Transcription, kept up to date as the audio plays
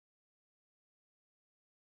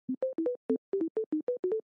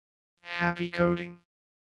Happy coding.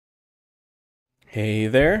 Hey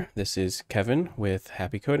there, this is Kevin with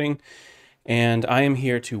Happy Coding, and I am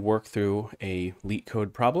here to work through a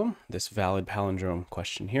Leetcode problem, this valid palindrome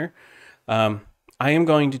question here. Um, I am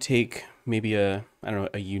going to take maybe I don't know,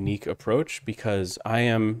 a unique approach because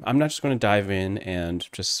I'm not just going to dive in and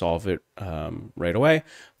just solve it right away.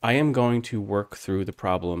 I am going to work through the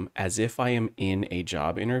problem as if I am in a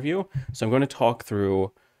job interview. So I'm going to talk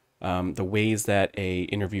through the ways that a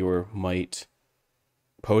interviewer might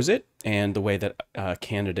pose it and the way that a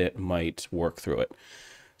candidate might work through it.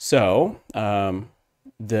 So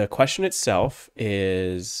the question itself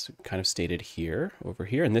is kind of stated here, over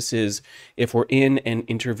here. And this is if we're in an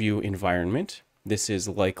interview environment, this is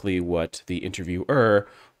likely what the interviewer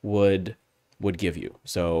would give you.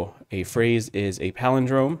 So a phrase is a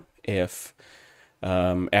palindrome if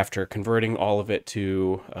after converting all of it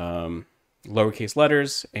to lowercase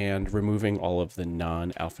letters and removing all of the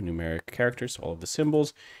non-alphanumeric characters, so all of the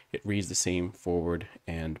symbols, it reads the same forward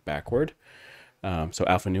and backward. So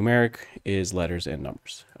alphanumeric is letters and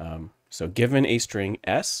numbers. So given a string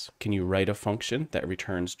s, can you write a function that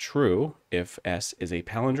returns true if s is a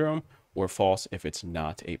palindrome or false if it's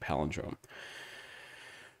not a palindrome?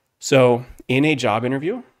 So in a job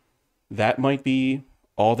interview, that might be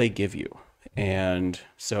all they give you. And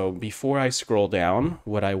so before I scroll down,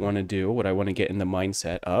 what I want to do, what I want to get in the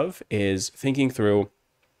mindset of is thinking through,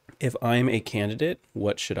 if I'm a candidate,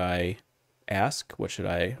 what should I ask? What should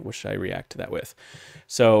I react to that with?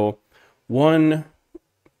 So one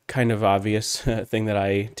kind of obvious thing that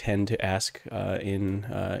I tend to ask in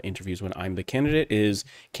interviews when I'm the candidate is,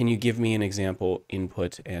 can you give me an example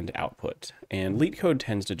input and output? And Leetcode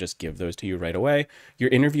tends to just give those to you right away. Your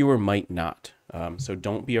interviewer might not. So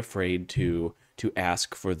don't be afraid to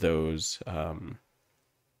ask for those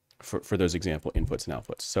for those example inputs and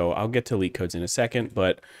outputs. So I'll get to Leetcodes in a second,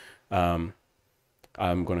 but I'm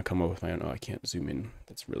going to come up with my own. Oh, I can't zoom in.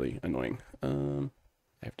 That's really annoying. I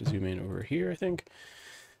have to zoom in over here, I think.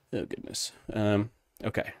 Oh, goodness.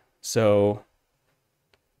 Okay, so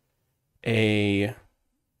a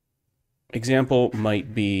example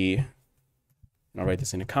might be, I'll write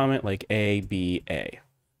this in a comment, like A, B, A.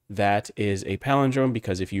 That is a palindrome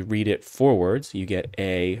because if you read it forwards, you get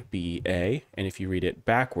A, B, A. And if you read it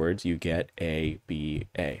backwards, you get A, B,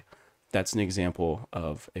 A. That's an example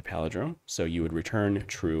of a palindrome. So you would return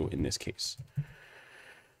true in this case.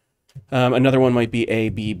 Another one might be A,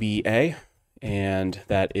 B, B, A. And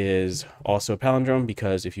that is also a palindrome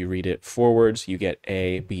because if you read it forwards, you get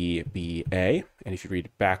A, B, B, A. And if you read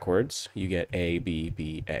it backwards, you get A, B,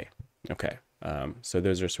 B, A. Okay, so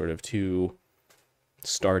those are sort of two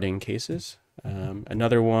starting cases.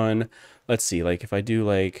 Another one, let's see, like if I do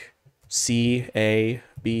like C, A,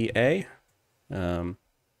 B, A,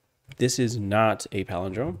 this is not a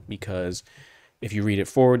palindrome because if you read it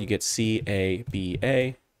forward, you get C, A, B,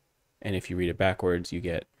 A. And if you read it backwards, you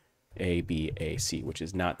get A, B, A, C, which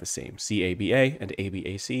is not the same. C, A, B, A and A, B,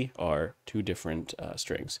 A, C are two different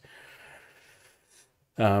strings.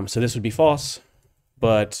 So this would be false,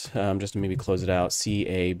 but just to maybe close it out, C,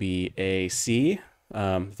 A, B, A, C,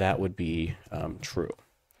 that would be true.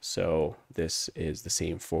 So this is the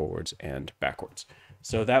same forwards and backwards.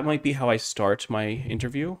 So that might be how I start my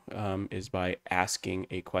interview, is by asking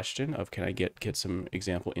a question of, can I get some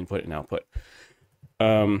example input and output?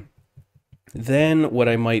 Then what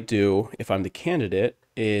I might do if I'm the candidate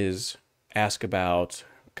is ask about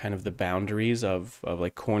kind of the boundaries of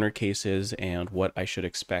like corner cases and what I should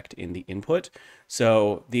expect in the input.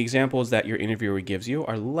 So the examples that your interviewer gives you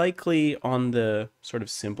are likely on the sort of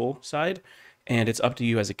simple side, and it's up to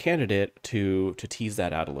you as a candidate to tease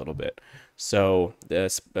that out a little bit. So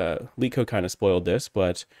this Leetcode kind of spoiled this,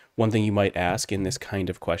 but one thing you might ask in this kind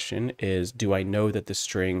of question is, do I know that the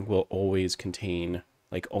string will always contain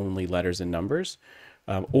like only letters and numbers?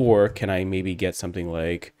 Or can I maybe get something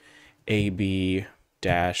like AB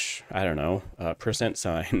dash, I don't know, percent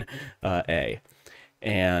sign A?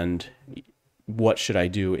 And what should I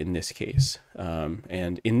do in this case?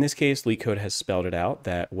 And in this case, Leetcode has spelled it out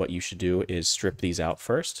that what you should do is strip these out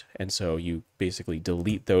first. And so you basically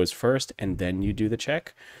delete those first and then you do the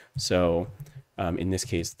check. So in this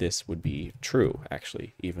case, this would be true,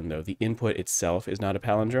 actually, even though the input itself is not a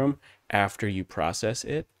palindrome. After you process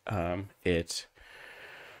it, it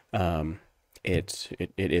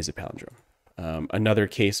is a palindrome. Another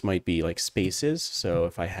case might be like spaces. So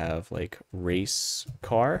if I have like race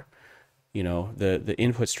car, you know, the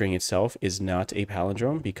input string itself is not a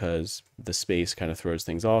palindrome because the space kind of throws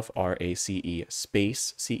things off. RACE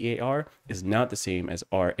space CAR is not the same as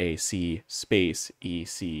RAC space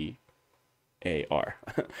ECAR.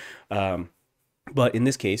 But in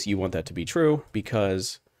this case, you want that to be true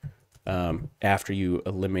because after you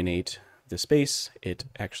eliminate the space, it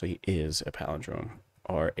actually is a palindrome.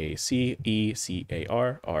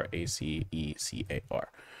 R-A-C-E-C-A-R, R-A-C-E-C-A-R.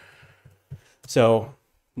 So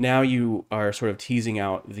now you are sort of teasing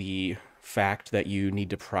out the fact that you need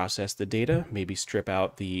to process the data, maybe strip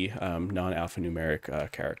out the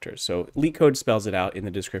non-alphanumeric characters. So Leetcode spells it out in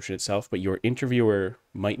the description itself, but your interviewer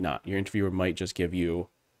might not. Your interviewer might just give you,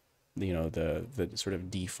 the sort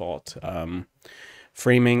of default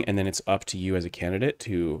framing, and then it's up to you as a candidate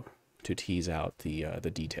to tease out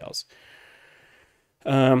the details.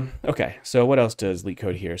 Okay, so what else does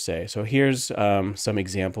Leetcode here say? So here's some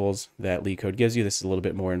examples that Leetcode gives you. This is a little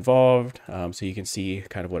bit more involved, so you can see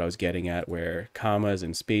kind of what I was getting at, where commas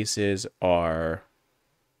and spaces are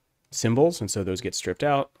symbols, and so those get stripped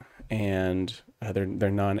out, and they're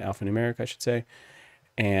non-alphanumeric, I should say.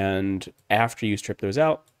 And after you strip those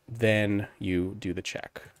out, then you do the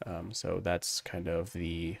check. So that's kind of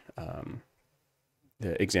the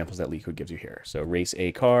examples that Leetcode gives you here. So race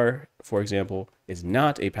A car, for example, is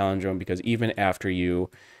not a palindrome because even after you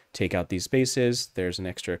take out these spaces, there's an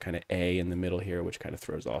extra kind of A in the middle here, which kind of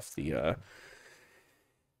throws off the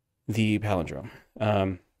palindrome.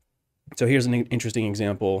 So here's an interesting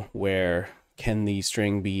example where can the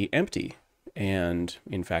string be empty? And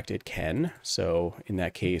in fact, it can. So in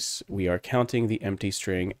that case, we are counting the empty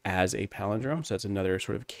string as a palindrome. So that's another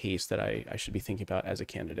sort of case that I should be thinking about as a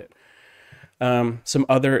candidate. Some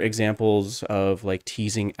other examples of like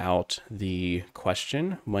teasing out the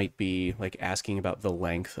question might be like asking about the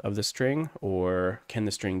length of the string, or can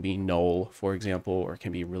the string be null, for example, or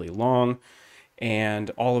can be really long.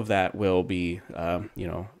 And all of that will be,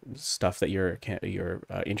 stuff that your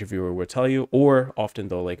interviewer will tell you, or often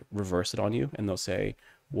they'll like reverse it on you and they'll say,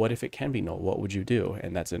 what if it can be null? What would you do?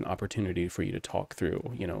 And that's an opportunity for you to talk through,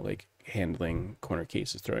 like handling corner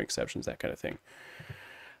cases, throwing exceptions, that kind of thing.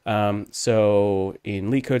 So in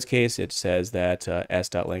Leetcode's case, it says that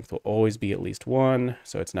s.length will always be at least 1.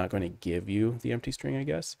 So it's not going to give you the empty string, I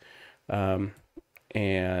guess.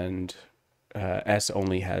 And S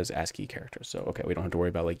only has ASCII characters. So, okay, we don't have to worry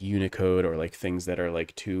about like Unicode or like things that are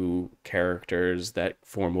like 2 characters that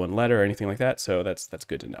form 1 letter or anything like that. So that's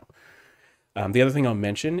good to know. The other thing I'll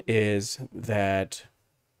mention is that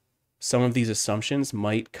some of these assumptions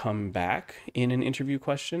might come back in an interview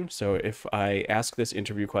question. So if I ask this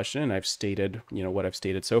interview question and I've stated, what I've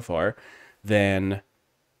stated so far, then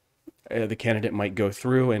the candidate might go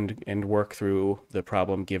through and work through the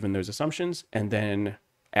problem given those assumptions. And then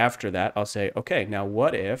after that, I'll say, okay, now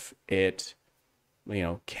what if it,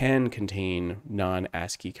 can contain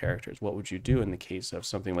non-ASCII characters? What would you do in the case of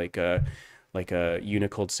something like a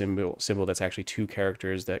Unicode symbol that's actually 2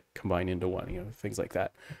 characters that combine into 1, things like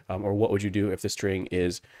that. Or what would you do if the string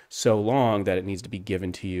is so long that it needs to be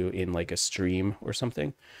given to you in like a stream or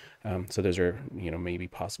something? So those are, maybe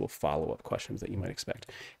possible follow-up questions that you might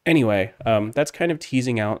expect. Anyway, that's kind of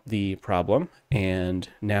teasing out the problem. And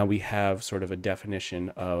now we have sort of a definition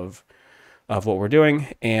of what we're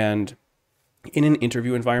doing. And in an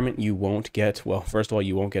interview environment, you won't get, well, first of all,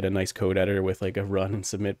 you won't get a nice code editor with like a run and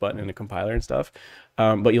submit button and a compiler and stuff.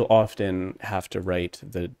 But you'll often have to write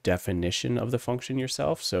the definition of the function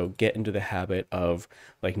yourself. So get into the habit of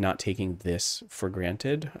like not taking this for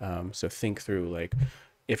granted. So think through like,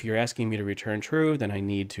 if you're asking me to return true, then I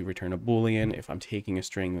need to return a Boolean. If I'm taking a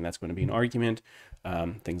string, then that's going to be an argument,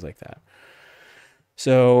 things like that.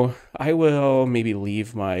 So I will maybe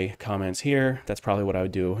leave my comments here. That's probably what I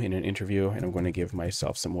would do in an interview, and I'm going to give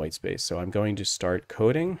myself some white space. So I'm going to start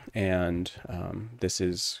coding, and this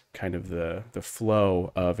is kind of the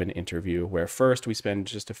flow of an interview, where first we spend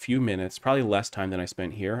just a few minutes, probably less time than I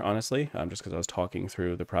spent here, honestly, just because I was talking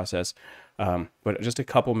through the process, but just a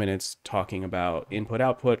couple minutes talking about input,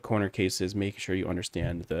 output, corner cases, making sure you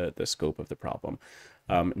understand the scope of the problem.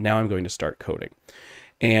 Now I'm going to start coding.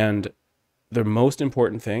 And the most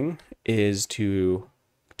important thing is to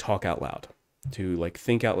talk out loud, to like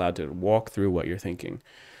think out loud, to walk through what you're thinking.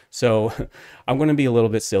 So I'm going to be a little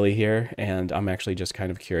bit silly here, and I'm actually just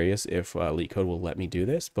kind of curious if Leetcode will let me do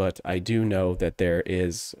this, but I do know that there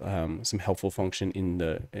is some helpful functions in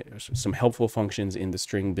the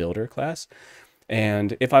string builder class.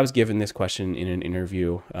 And if I was given this question in an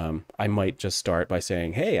interview, I might just start by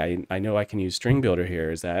saying, hey, I know I can use string builder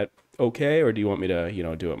here. Is that okay? Or do you want me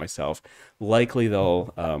to, do it myself? Likely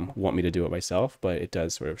they'll want me to do it myself, but it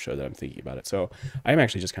does sort of show that I'm thinking about it. So I'm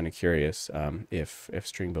actually just kind of curious if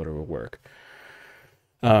string builder will work.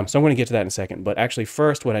 So I'm going to get to that in a second, but actually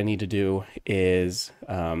first what I need to do is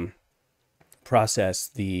process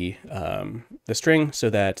the string so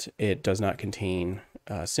that it does not contain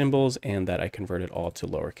symbols and that I convert it all to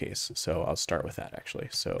lowercase. So I'll start with that actually.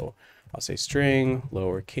 So I'll say string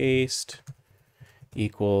lowercase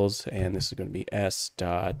equals, and this is going to be s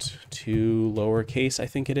dot to lowercase, I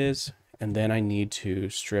think it is. And then I need to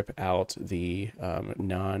strip out the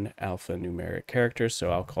non-alphanumeric characters.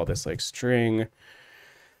 So I'll call this like string,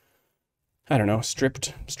 I don't know,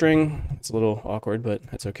 stripped string. It's a little awkward, but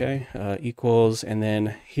that's okay. Equals, and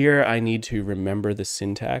then here I need to remember the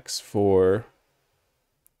syntax for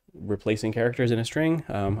replacing characters in a string.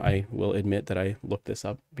 I will admit that I looked this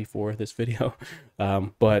up before this video,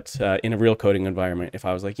 but in a real coding environment, if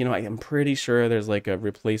I was like, I am pretty sure there's like a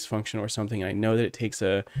replace function or something, I know that it takes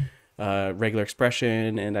a regular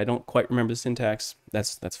expression and I don't quite remember the syntax,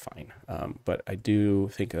 that's fine. But I do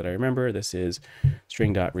think that I remember this is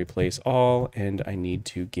string.replace all, and I need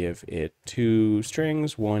to give it two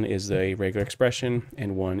strings. One is a regular expression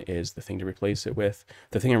and one is the thing to replace it with.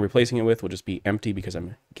 The thing I'm replacing it with will just be empty because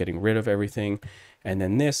I'm getting rid of everything. And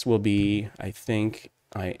then this will be, I think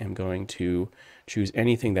I am going to choose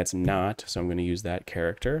anything that's not, so I'm going to use that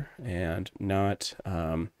character and not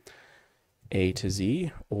A to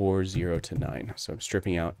Z or 0 to 9. So I'm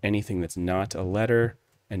stripping out anything that's not a letter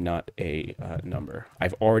and not a number.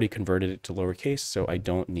 I've already converted it to lowercase, so I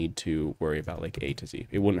don't need to worry about like A to Z.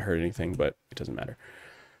 It wouldn't hurt anything, but it doesn't matter.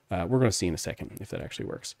 We're going to see in a second if that actually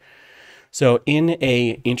works. So in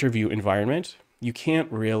a interview environment, you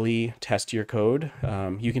can't really test your code.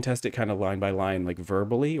 You can test it kind of line by line, like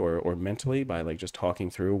verbally or mentally by like just talking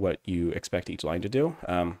through what you expect each line to do.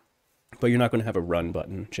 But you're not going to have a run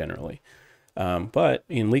button generally. But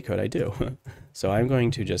in Leetcode, I do. So I'm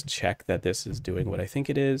going to just check that this is doing what I think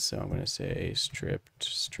it is. So I'm going to say stripped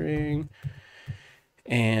string.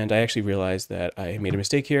 And I actually realized that I made a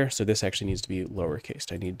mistake here. So this actually needs to be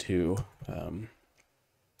lowercase. I need to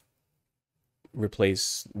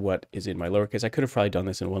replace what is in my lowercase. I could have probably done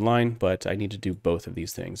this in one line, but I need to do both of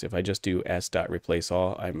these things. If I just do s.replace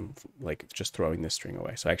all, I'm like just throwing this string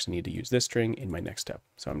away. So I actually need to use this string in my next step.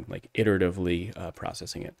 So I'm like iteratively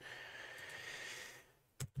processing it.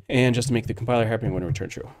 And just to make the compiler happy, I'm going to return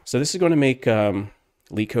true. So this is going to make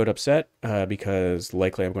Leetcode upset because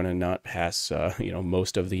likely I'm going to not pass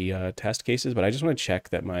most of the test cases, but I just want to check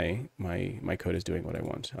that my code is doing what I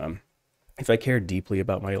want. If I care deeply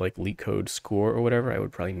about my like Leetcode score or whatever, I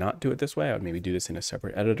would probably not do it this way. I would maybe do this in a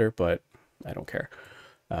separate editor, but I don't care.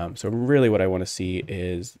 So really what I want to see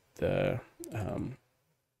is the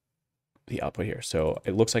output here. So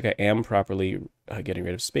it looks like I am properly getting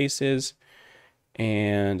rid of spaces.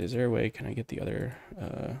 And is there a way, can I get the other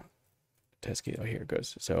test case? Oh, here it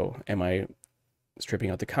goes. So am I stripping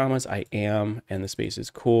out the commas? I am, and the space is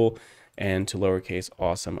cool. And to lowercase,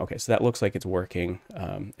 awesome. Okay, so that looks like it's working.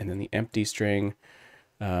 And then the empty string,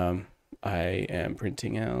 I am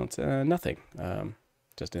printing out nothing,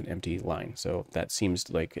 just an empty line. So that seems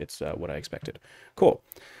like it's what I expected. Cool.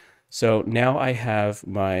 So now I have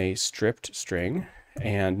my stripped string.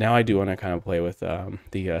 And now I do want to kind of play with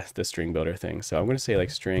the string builder thing. So I'm going to say like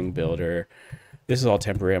string builder. This is all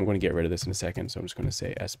temporary. I'm going to get rid of this in a second. So I'm just going to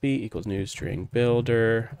say SB equals new string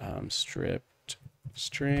builder, stripped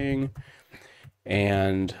string.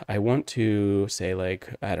 And I want to say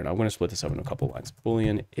like, I don't know, I'm going to split this up in a couple lines.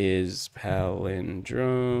 Boolean is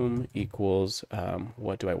palindrome equals,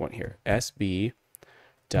 what do I want here? SB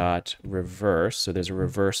dot reverse. So there's a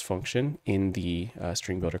reverse function in the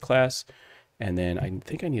string builder class. And then I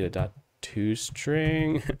think I need a .to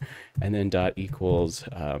string, and then dot equals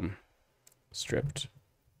stripped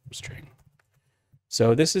string.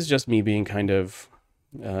 So this is just me being kind of,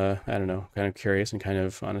 I don't know, kind of curious and kind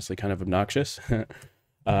of, honestly, kind of obnoxious.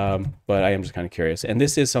 But I am just kind of curious. And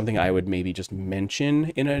this is something I would maybe just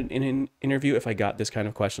mention in an interview if I got this kind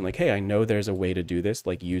of question, like, hey, I know there's a way to do this,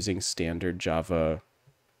 like using standard Java,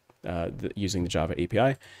 using the Java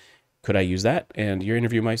API. Could I use that? And your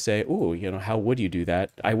interview might say, oh, how would you do that?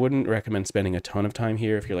 I wouldn't recommend spending a ton of time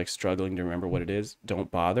here. If you're like struggling to remember what it is, don't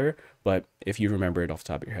bother. But if you remember it off the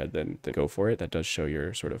top of your head, then go for it. That does show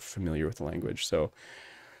you're sort of familiar with the language. So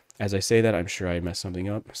as I say that, I'm sure I messed something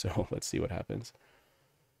up. So let's see what happens.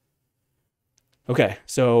 Okay,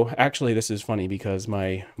 so actually this is funny because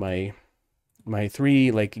my three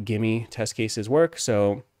like gimme test cases work.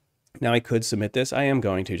 So now I could submit this. I am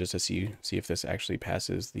going to just to see if this actually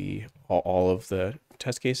passes all of the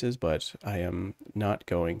test cases, but I am not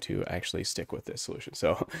going to actually stick with this solution.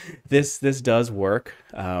 So this does work,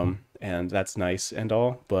 and that's nice and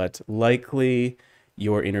all, but likely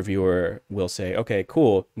your interviewer will say, okay,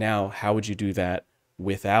 cool. Now, how would you do that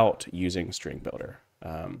without using string builder?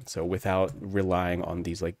 So without relying on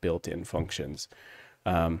these like built-in functions.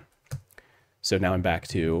 So now I'm back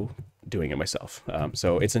to doing it myself.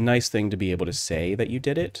 So it's a nice thing to be able to say that you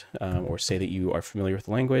did it, or say that you are familiar with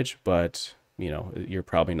the language, but you're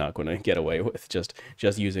probably not going to get away with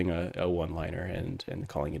just using a one-liner and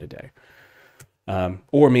calling it a day.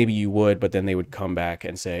 Or maybe you would, but then they would come back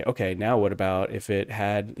and say, okay, now what about if it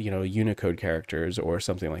had, Unicode characters or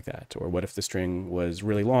something like that? Or what if the string was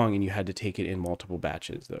really long and you had to take it in multiple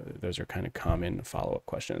batches? Those are kind of common follow-up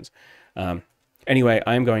questions. Anyway,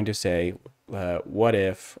 I'm going to say, what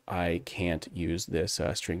if I can't use this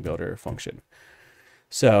string builder function?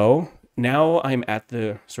 So now I'm at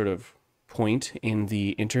the sort of point in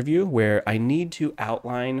the interview where I need to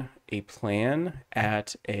outline a plan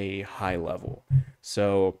at a high level.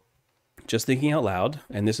 So just thinking out loud,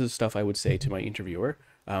 and this is stuff I would say to my interviewer,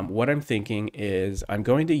 what I'm thinking is I'm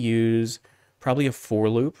going to use probably a for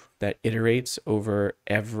loop that iterates over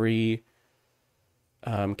every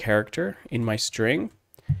character in my string.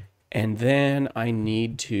 And then I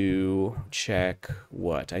need to check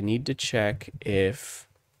what? I need to check if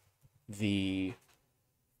the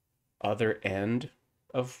other end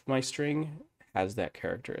of my string has that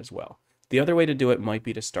character as well. The other way to do it might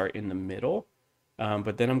be to start in the middle,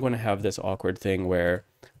 but then I'm going to have this awkward thing where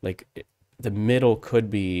the middle could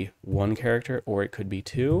be one character or it could be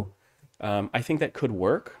two. I think that could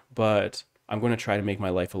work, but I'm going to try to make my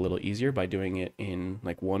life a little easier by doing it in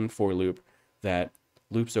one for loop that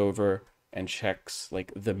loops over and checks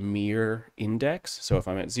the mere index. So if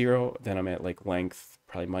I'm at 0, then I'm at length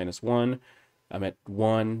probably -1. I'm at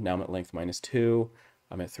 1, now I'm at length -2.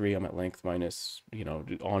 I'm at 3, I'm at length minus,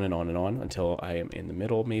 on and on and on until I am in the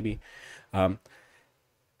middle maybe.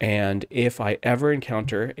 And if I ever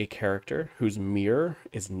encounter a character whose mirror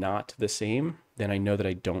is not the same, then I know that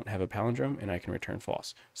I don't have a palindrome and I can return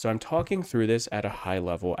false. So I'm talking through this at a high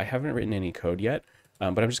level. I haven't written any code yet,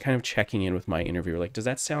 but I'm just kind of checking in with my interviewer. Does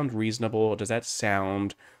that sound reasonable? Does that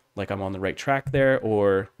sound like I'm on the right track there?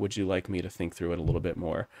 Or would you like me to think through it a little bit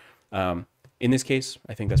more? In this case,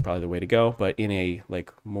 I think that's probably the way to go, but in a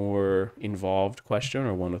more involved question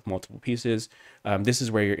or one with multiple pieces, this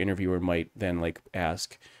is where your interviewer might then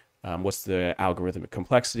ask, what's the algorithmic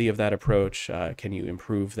complexity of that approach? Can you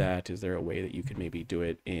improve that? Is there a way that you could maybe do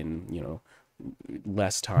it in,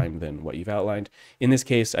 less time than what you've outlined? In this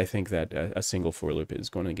case, I think that a single for loop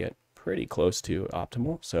is going to get pretty close to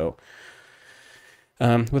optimal. So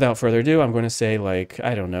without further ado, I'm going to say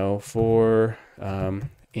I don't know, for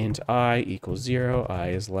int I equals 0,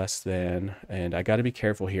 I is less than, and I got to be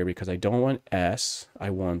careful here because I don't want s, I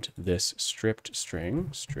want this stripped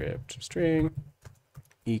string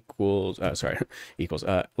equals, equals,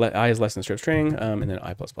 I is less than stripped string, and then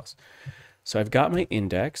I++. So I've got my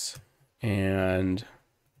index, and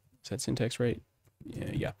is that syntax right?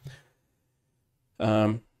 Yeah.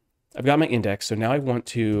 I've got my index, so now I want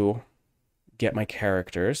to get my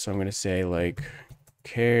characters, so I'm going to say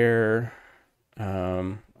char,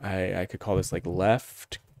 I could call this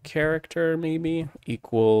left character maybe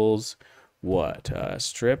equals what?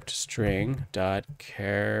 Stripped string dot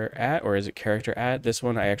char at, or is it character at? This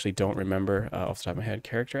one I actually don't remember off the top of my head.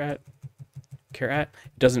 Character at, char at.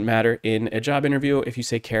 It doesn't matter in a job interview if you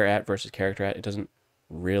say char at versus character at. It doesn't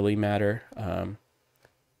really matter,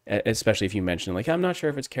 especially if you mention I'm not sure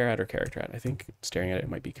if it's char at or character at. I think staring at it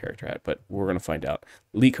might be character at, but we're gonna find out.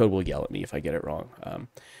 Leetcode will yell at me if I get it wrong.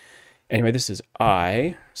 Anyway, this is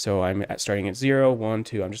I, so I'm starting at 0, 1,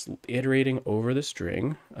 2. I'm just iterating over the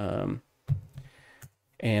string.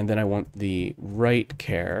 And then I want the right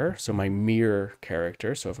char, so my mirror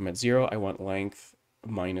character. So if I'm at 0, I want length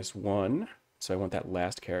 -1. So I want that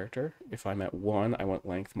last character. If I'm at 1, I want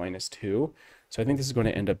length -2. So I think this is going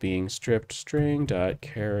to end up being stripped string dot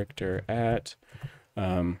character at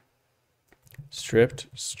stripped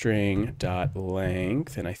string dot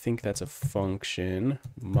length, and I think that's a function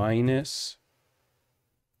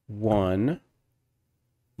 -1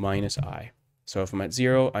 minus I. So if I'm at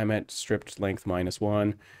 0, I'm at stripped length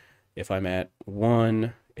 -1. If I'm at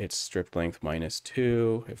 1, it's stripped length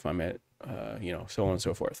 -2. If I'm at so on and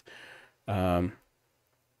so forth.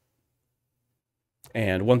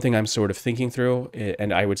 And one thing I'm sort of thinking through,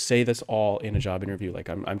 and I would say this all in a job interview,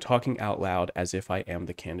 I'm talking out loud as if I am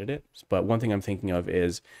the candidate, but one thing I'm thinking of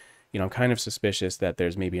is, I'm kind of suspicious that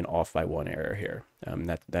there's maybe an off by 1 error here.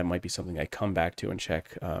 That might be something I come back to and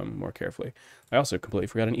check more carefully. I also completely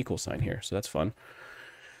forgot an equal sign here, so that's fun.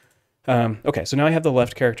 Okay, so now I have the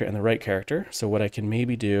left character and the right character. So what I can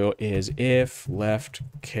maybe do is if left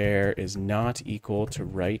char is not equal to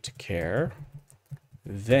right char,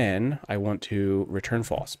 then I want to return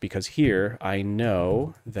false, because here I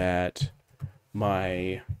know that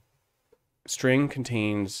my string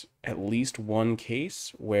contains at least one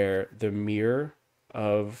case where the mirror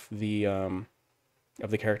of the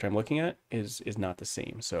character I'm looking at is not the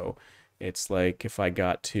same. So it's like if I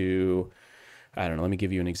got to, I don't know, let me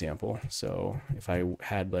give you an example. So if I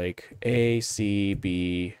had like A, C,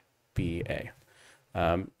 B, B, A.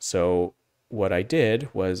 So what I did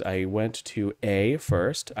was I went to A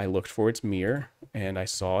first. I looked for its mirror and I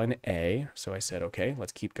saw an A. So I said, okay,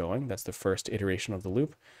 let's keep going. That's the first iteration of the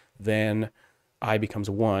loop. Then I becomes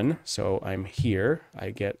 1. So I'm here.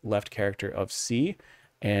 I get left character of C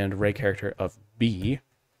and right character of B.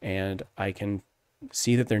 And I can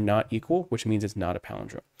see that they're not equal, which means it's not a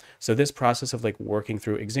palindrome. So this process of like working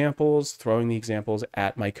through examples, throwing the examples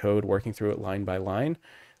at my code, working through it line by line,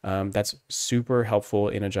 that's super helpful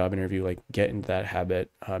in a job interview. Like get into that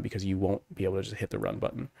habit because you won't be able to just hit the run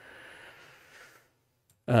button.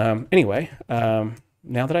 Anyway, now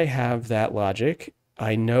that I have that logic,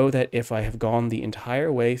 I know that if I have gone the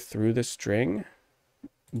entire way through the string,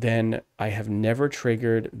 then I have never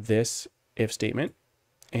triggered this if statement.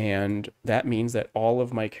 And that means that all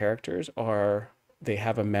of my characters they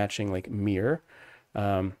have a matching like mirror.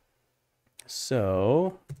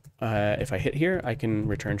 So if I hit here, I can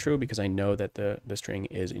return true because I know that the string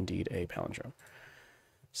is indeed a palindrome.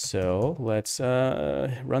 So let's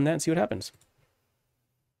run that and see what happens.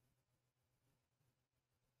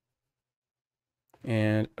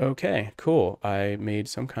 And okay, cool. I made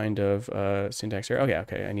some kind of syntax error. Oh yeah,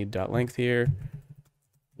 okay. I need dot length here.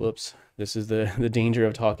 Whoops. This is the danger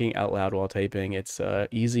of talking out loud while typing. It's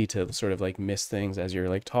easy to sort of like miss things as you're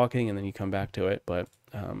like talking and then you come back to it, but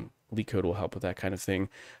Leetcode will help with that kind of thing.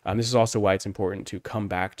 This is also why it's important to come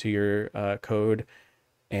back to your code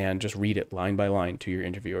and just read it line by line to your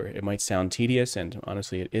interviewer. It might sound tedious, and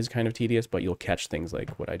honestly, it is kind of tedious, but you'll catch things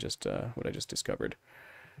like what I just discovered.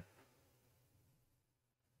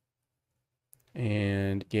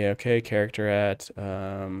 And yeah, okay, character at,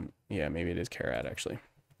 yeah, maybe it is char at actually.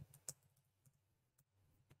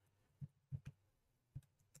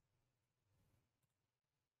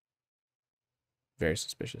 Very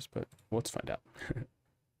suspicious, but let's find out.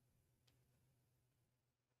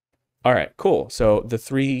 All right, cool. So the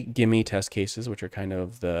 3 gimme test cases, which are kind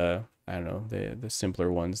of the, I don't know, the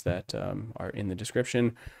simpler ones that are in the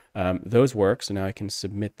description, those work. So now I can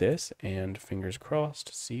submit this and fingers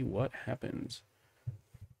crossed, see what happens.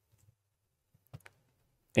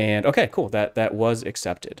 And okay, cool. That was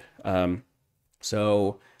accepted.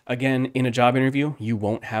 So again, in a job interview, you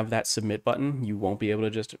won't have that submit button. You won't be able to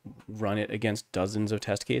just run it against dozens of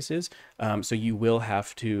test cases. So you will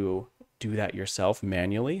have to do that yourself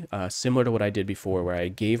manually, similar to what I did before, where I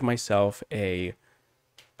gave myself a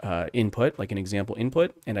input, like an example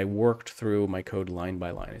input, and I worked through my code line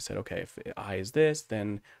by line. I said, okay, if I is this,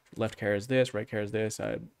 then left char is this, right char is this,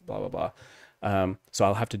 blah, blah, blah. So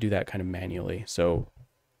I'll have to do that kind of manually. So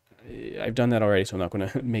I've done that already, so I'm not going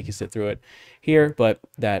to make you sit through it here, but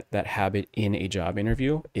that habit in a job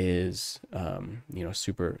interview is, you know,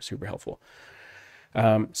 super, super helpful.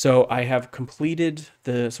 So I have completed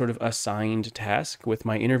the sort of assigned task with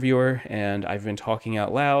my interviewer, and I've been talking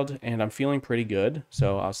out loud, and I'm feeling pretty good.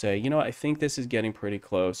 So I'll say, you know, I think this is getting pretty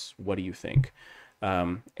close. What do you think?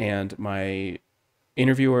 And my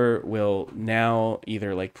interviewer will now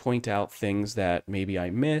either like point out things that maybe I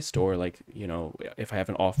missed, or like, you know, if I have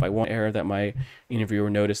an off by 1 error that my interviewer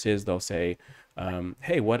notices, they'll say,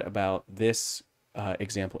 hey, what about this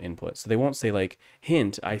example input? So they won't say like,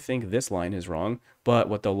 hint, I think this line is wrong, but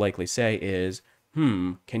what they'll likely say is,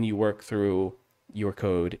 can you work through your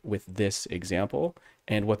code with this example?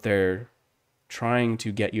 And what they're trying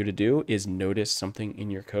to get you to do is notice something in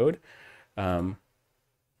your code.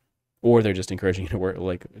 Or they're just encouraging you to work,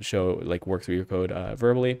 work through your code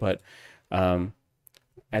verbally. But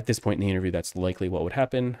at this point in the interview, that's likely what would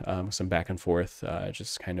happen. Some back and forth,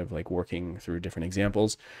 just kind of like working through different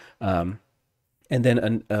examples. And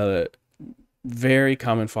then a very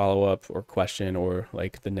common follow-up or question, or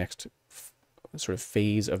like the next sort of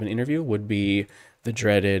phase of an interview, would be the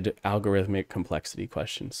dreaded algorithmic complexity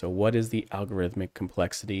question. So what is the algorithmic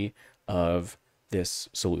complexity of this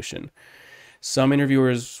solution? Some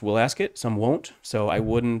interviewers will ask it, some won't. So I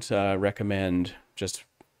wouldn't recommend just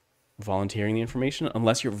volunteering the information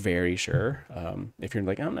unless you're very sure. If you're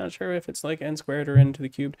like, I'm not sure if it's like n squared or n to the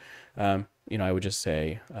cubed, you know, I would just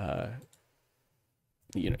say,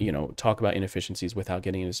 you know, talk about inefficiencies without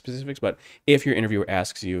getting into specifics. But if your interviewer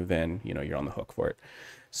asks you, then, you know, you're on the hook for it.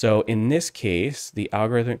 So in this case, the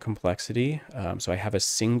algorithmic complexity, so I have a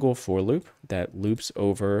single for loop that loops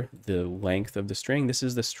over the length of the string. This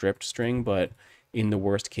is the stripped string, but in the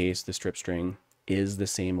worst case, the stripped string is the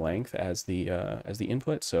same length as the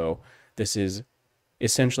input. So this is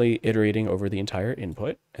essentially iterating over the entire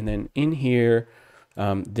input. And then in here,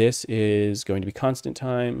 This is going to be constant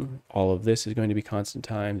time. All of this is going to be constant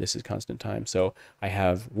time. This is constant time. So I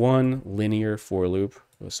have one linear for loop.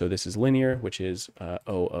 So this is linear, which is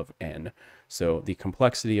O of n. So the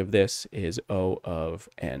complexity of this is O of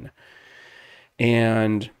n.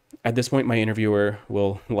 And at this point, my interviewer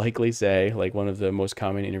will likely say, like one of the most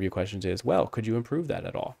common interview questions is, well, could you improve that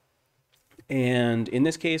at all? And in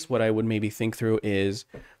this case, what I would maybe think through is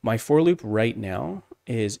my for loop right now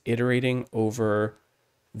is iterating over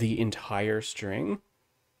the entire string,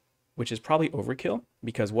 which is probably overkill,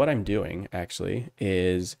 because what I'm doing actually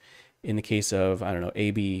is, in the case of, I don't know,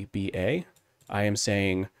 A, B, B, A, I am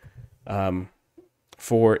saying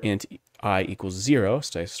for int I equals 0,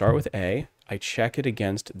 so I start with A, I check it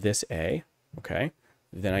against this A, okay?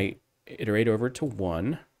 Then I iterate over to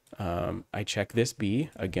 1. I check this B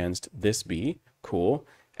against this B, cool.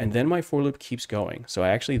 And then my for loop keeps going. So I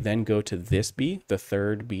actually then go to this B, the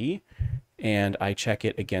third B, and I check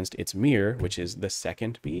it against its mirror, which is the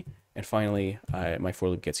second B. And finally, my for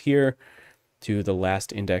loop gets here to the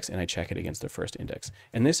last index, and I check it against the first index.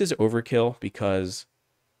 And this is overkill because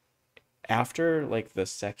after like the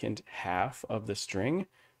second half of the string,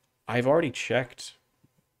 I've already checked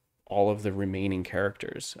all of the remaining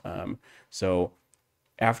characters. So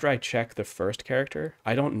after I check the first character,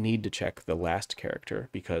 I don't need to check the last character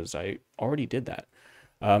because I already did that.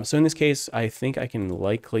 So in this case, I think I can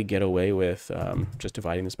likely get away with just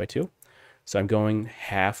dividing this by 2. So I'm going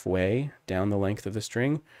halfway down the length of the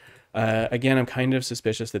string. Again, I'm kind of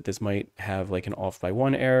suspicious that this might have like an off by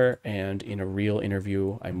 1 error, and in a real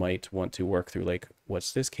interview, I might want to work through like,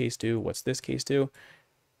 what's this case do? What's this case do?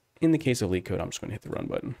 In the case of Leetcode, I'm just going to hit the run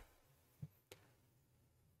button.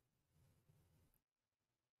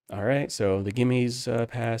 All right, so the gimmes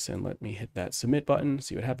pass, and let me hit that submit button,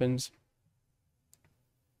 see what happens.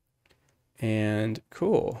 And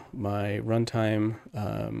cool, my runtime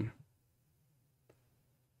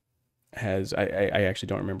has, I actually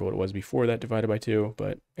don't remember what it was before that divided by 2,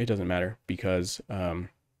 but it doesn't matter because I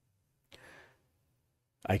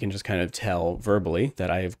can just kind of tell verbally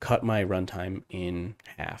that I have cut my runtime in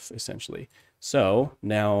half, essentially. So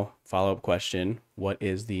now, follow-up question, what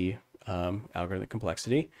is the algorithmic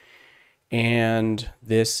complexity? And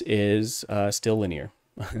this is still linear.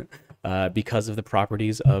 Because of the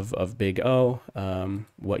properties of big O,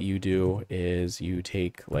 what you do is you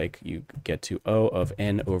take, like, you get to O of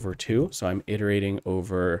n over 2. So I'm iterating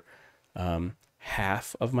over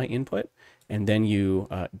half of my input, and then you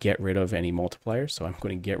get rid of any multipliers. So I'm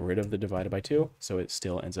going to get rid of the divided by 2. So it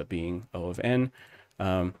still ends up being O of n.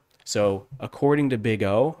 So according to Big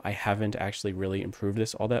O, I haven't actually really improved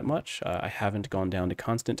this all that much. I haven't gone down to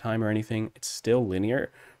constant time or anything. It's still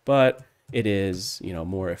linear, but it is, you know,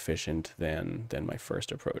 more efficient than my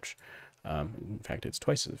first approach. In fact, it's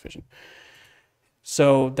twice as efficient.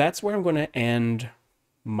 So that's where I'm going to end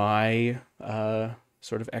my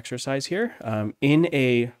sort of exercise here. In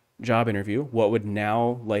a job interview, what would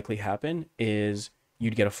now likely happen is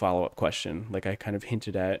you'd get a follow-up question, like I kind of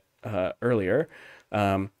hinted at earlier.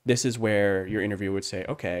 This is where your interviewer would say,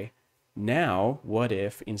 okay, now what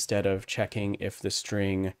if instead of checking if the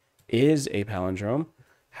string is a palindrome,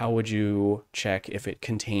 how would you check if it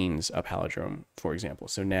contains a palindrome, for example?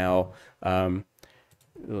 So now,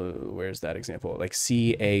 where's that example? Like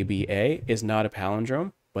CABA is not a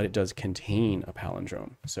palindrome, but it does contain a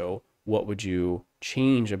palindrome. So what would you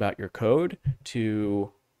change about your code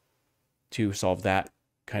to solve that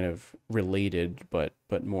kind of related but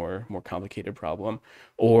more complicated problem?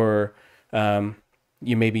 Or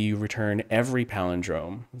maybe you return every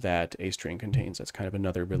palindrome that a string contains. That's kind of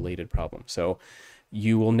another related problem. So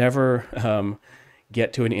you will never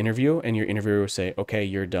get to an interview and your interviewer will say, okay,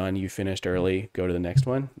 you're done, you finished early, go to the next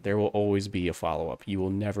one. There will always be a follow-up. You will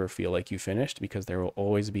never feel like you finished because there will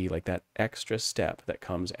always be like that extra step that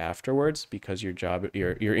comes afterwards because your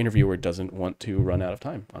interviewer doesn't want to run out of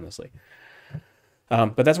time, honestly.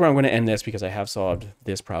 But that's where I'm going to end this because I have solved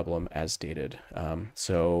this problem as stated.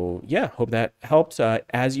 So yeah, hope that helped.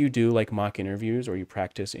 As you do like mock interviews or you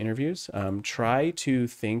practice interviews, try to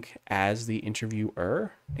think as the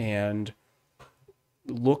interviewer and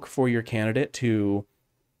look for your candidate to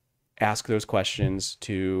ask those questions,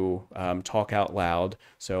 to talk out loud.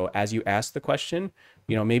 So as you ask the question,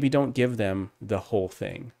 you know, maybe don't give them the whole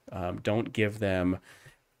thing. Don't give them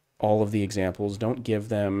all of the examples. Don't give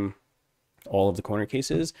them all of the corner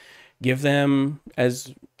cases. Give them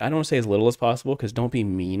as, I don't want to say as little as possible because don't be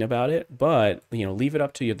mean about it, but, you know, leave it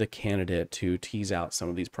up to the candidate to tease out some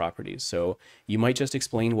of these properties. So you might just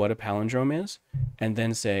explain what a palindrome is and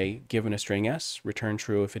then say, given a string S, return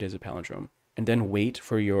true if it is a palindrome. And then wait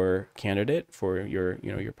for your candidate, for your,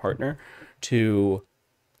 you know, your partner to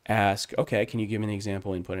ask, okay, can you give me an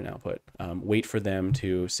example input and output? Wait for them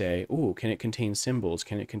to say, ooh, can it contain symbols?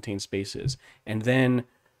 Can it contain spaces? And then,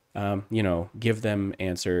 give them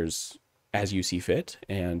answers as you see fit.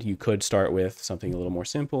 And you could start with something a little more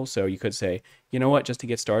simple. So you could say, you know what, just to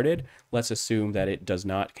get started, let's assume that it does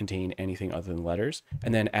not contain anything other than letters.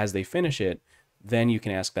 And then as they finish it, then you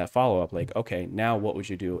can ask that follow-up, like, okay, now what would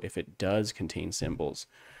you do if it does contain symbols?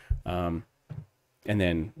 And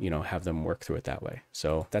then, have them work through it that way.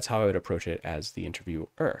 So that's how I would approach it as the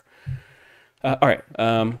interviewer. All right,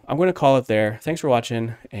 I'm going to call it there. Thanks for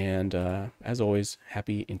watching. And as always,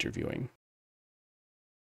 happy interviewing.